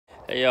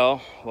Hey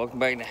y'all, welcome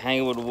back to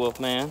Hanging with the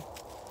Wolfman.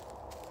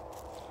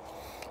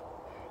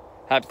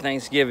 Happy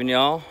Thanksgiving,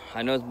 y'all.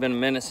 I know it's been a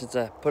minute since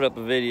I put up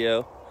a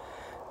video,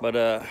 but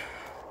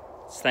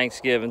it's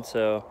Thanksgiving,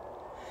 so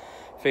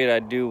I figured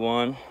I'd do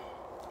one.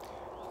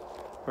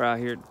 We're out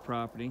here at the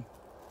property.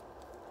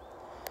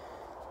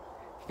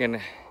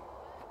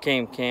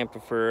 Came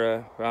camping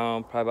for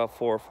probably about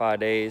 4 or 5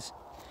 days,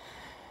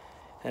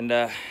 and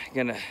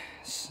gonna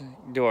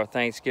do our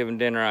Thanksgiving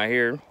dinner out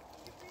here.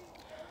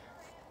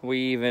 We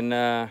even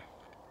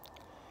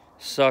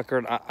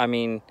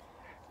suckered,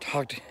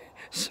 talked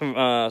to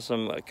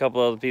a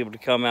couple other people to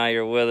come out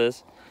here with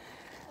us.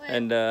 Wait,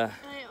 and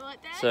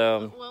what, Dad?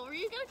 so What were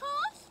you gonna call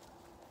us?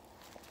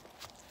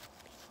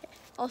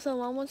 Also,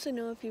 Mom wants to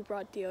know if you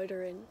brought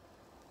deodorant.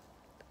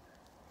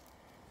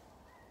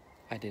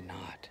 I did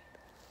not,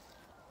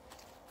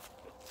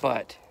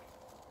 but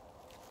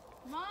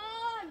Mom,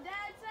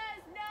 Dad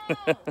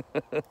says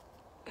no.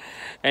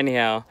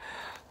 anyhow,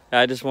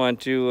 I just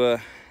wanted to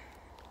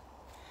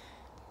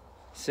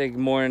say good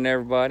morning to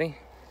everybody.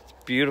 It's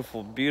a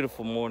beautiful,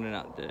 beautiful morning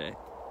out today.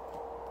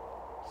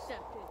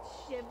 Except it's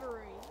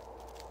shivery.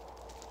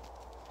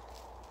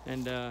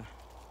 And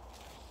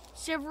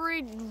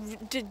Shivery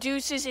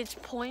deduces its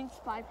points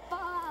by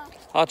 5.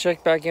 I'll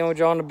check back in with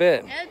y'all in a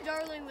bit. And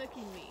Darling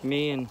licking me.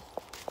 Me and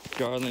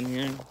Garland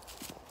here.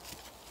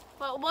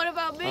 But what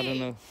about me? I don't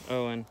know.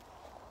 Oh, and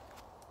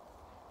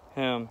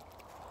him.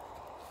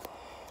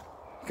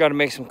 Got to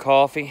make some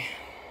coffee.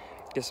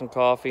 Get some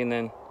coffee and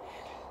then,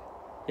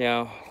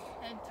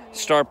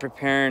 start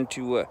preparing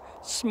to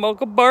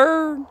smoke a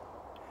bird.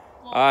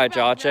 Well, All right,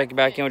 y'all. I'll check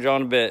back in with y'all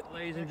in a bit.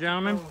 Ladies and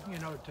gentlemen,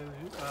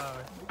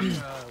 to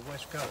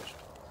West Coast.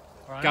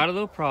 All right? Got a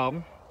little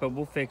problem, but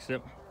we'll fix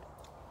it.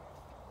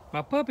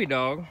 My puppy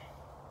dog,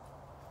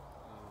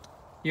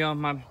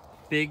 my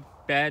big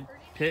bad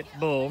pit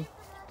bull,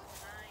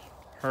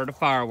 heard a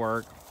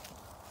firework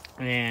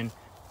and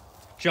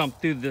jumped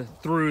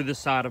through the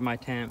side of my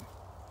tent.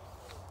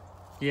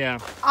 Yeah.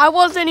 I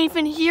wasn't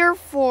even here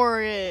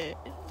for it.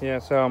 Yeah,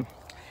 so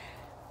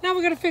now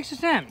we gotta fix the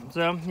tent.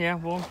 So yeah,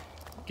 we'll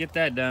get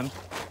that done.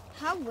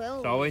 How will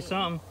It's always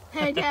something.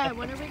 Hey, Dad,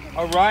 when are we gonna...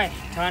 All right,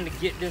 time to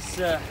get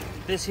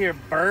this here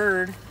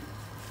bird,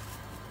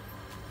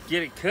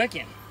 get it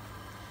cooking.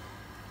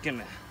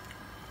 Gonna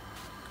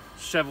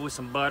shove it with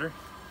some butter.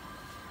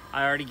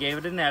 I already gave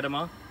it an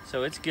enema,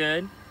 so it's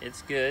good.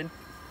 It's good.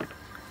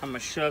 I'm gonna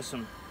shove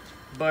some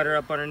butter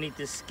up underneath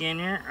this skin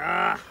here.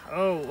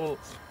 Oh,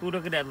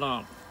 look at that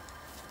lump.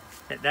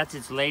 That's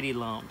its lady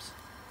lumps.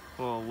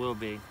 Well, it will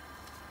be.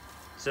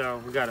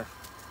 So we gotta,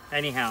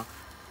 anyhow,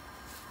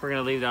 we're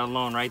gonna leave that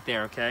alone right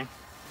there, okay?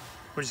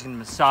 We're just gonna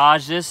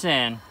massage this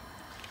in,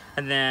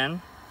 and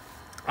then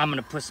I'm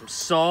gonna put some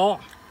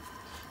salt,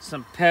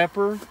 some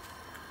pepper,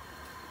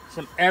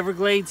 some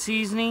Everglade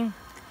seasoning,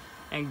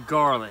 and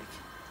garlic.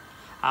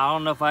 I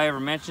don't know if I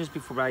ever mentioned this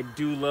before, but I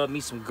do love me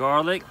some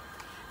garlic.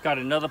 Got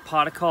another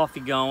pot of coffee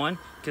going,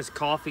 because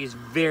coffee is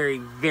very,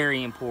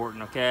 very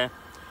important, okay?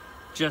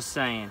 Just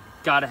saying,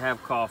 gotta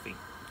have coffee.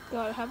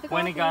 Gotta have the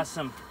When it got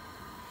some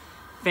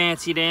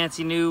fancy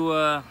dancy new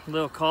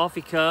little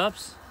coffee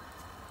cups.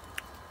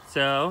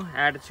 So,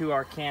 added to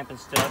our camping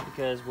stuff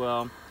because,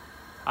 well,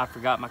 I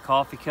forgot my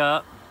coffee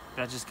cup.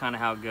 That's just kind of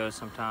how it goes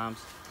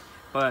sometimes.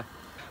 But,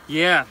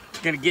 yeah,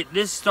 gonna get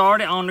this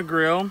started on the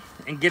grill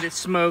and get it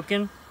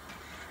smoking.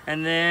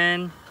 And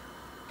then,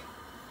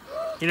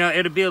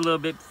 it'll be a little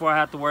bit before I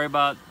have to worry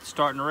about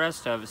starting the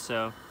rest of it.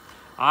 So,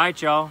 all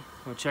right, y'all.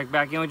 We'll check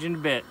back in with you in a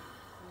bit.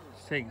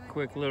 Let's take a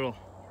quick little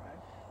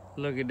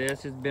look at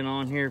this. It's been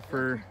on here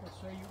for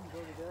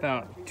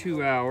about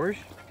 2 hours.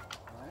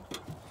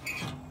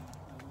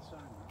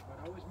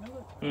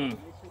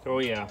 Oh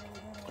yeah,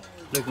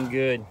 looking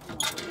good.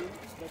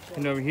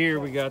 And over here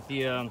we got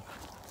the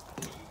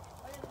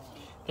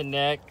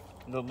neck,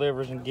 the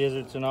livers and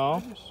gizzards and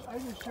all.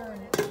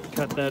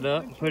 Cut that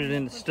up and put it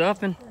in the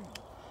stuffing.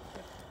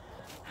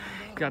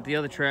 Got the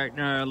other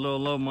tractor, a little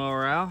low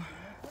mower out.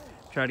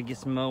 Try to get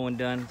some mowing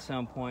done at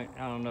some point.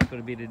 I don't know if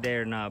it'll be today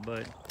or not,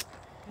 but.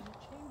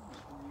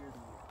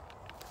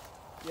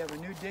 You have a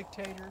new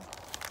dictator,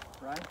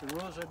 right? The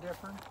rules are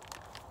different.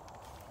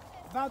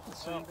 About the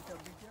same, but they'll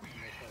be different.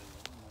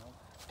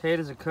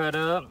 Potatoes are cut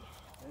up.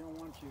 They don't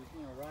want you,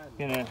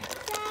 riding. Gonna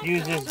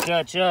use this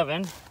Dutch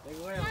oven. They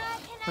weigh a lot.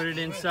 Put it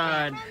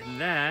inside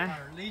that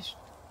Or at least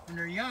when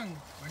they're young.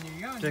 When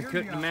you're young, to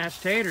cook the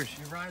mashed taters.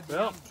 You ride the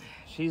Well, young.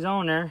 she's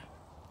on there.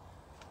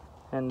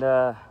 And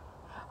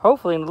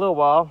hopefully in a little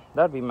while,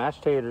 that'll be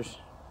mashed taters.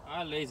 All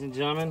right, ladies and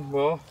gentlemen.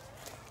 Well,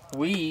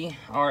 we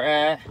are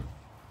at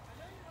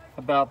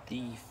about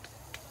the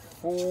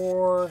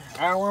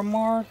 4-hour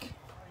mark.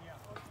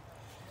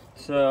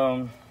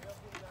 So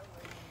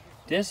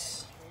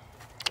this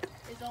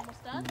Is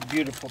almost done?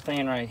 beautiful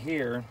thing right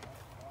here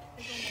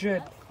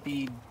should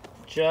be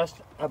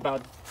just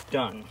about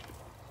done.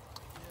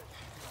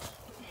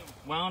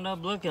 Wound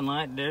up looking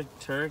like there's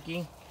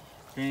turkey,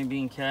 green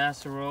bean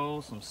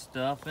casserole, some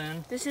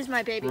stuffing, This is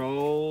my baby.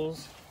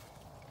 rolls.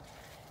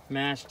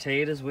 mashed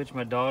potatoes, which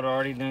my daughter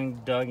already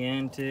done dug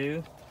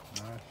into.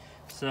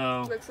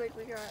 So, Looks like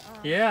we got.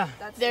 yeah.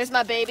 There's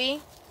my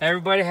baby.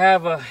 Everybody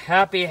have a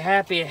happy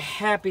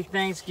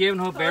Thanksgiving.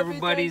 Hope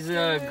everybody's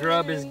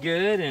grub is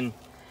good, and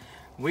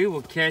we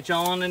will catch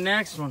y'all on the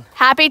next one.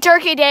 Happy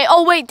Turkey Day.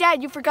 Oh, wait,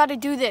 Dad, you forgot to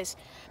do this.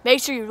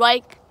 Make sure you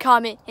like,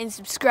 comment, and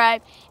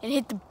subscribe, and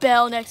hit the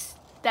bell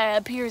that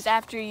appears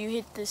after you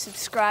hit the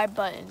subscribe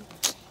button.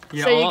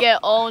 Yeah, so you get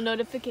all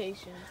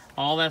notifications.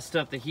 all that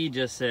stuff that he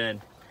just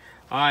said.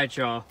 All right,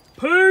 y'all.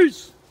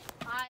 Peace!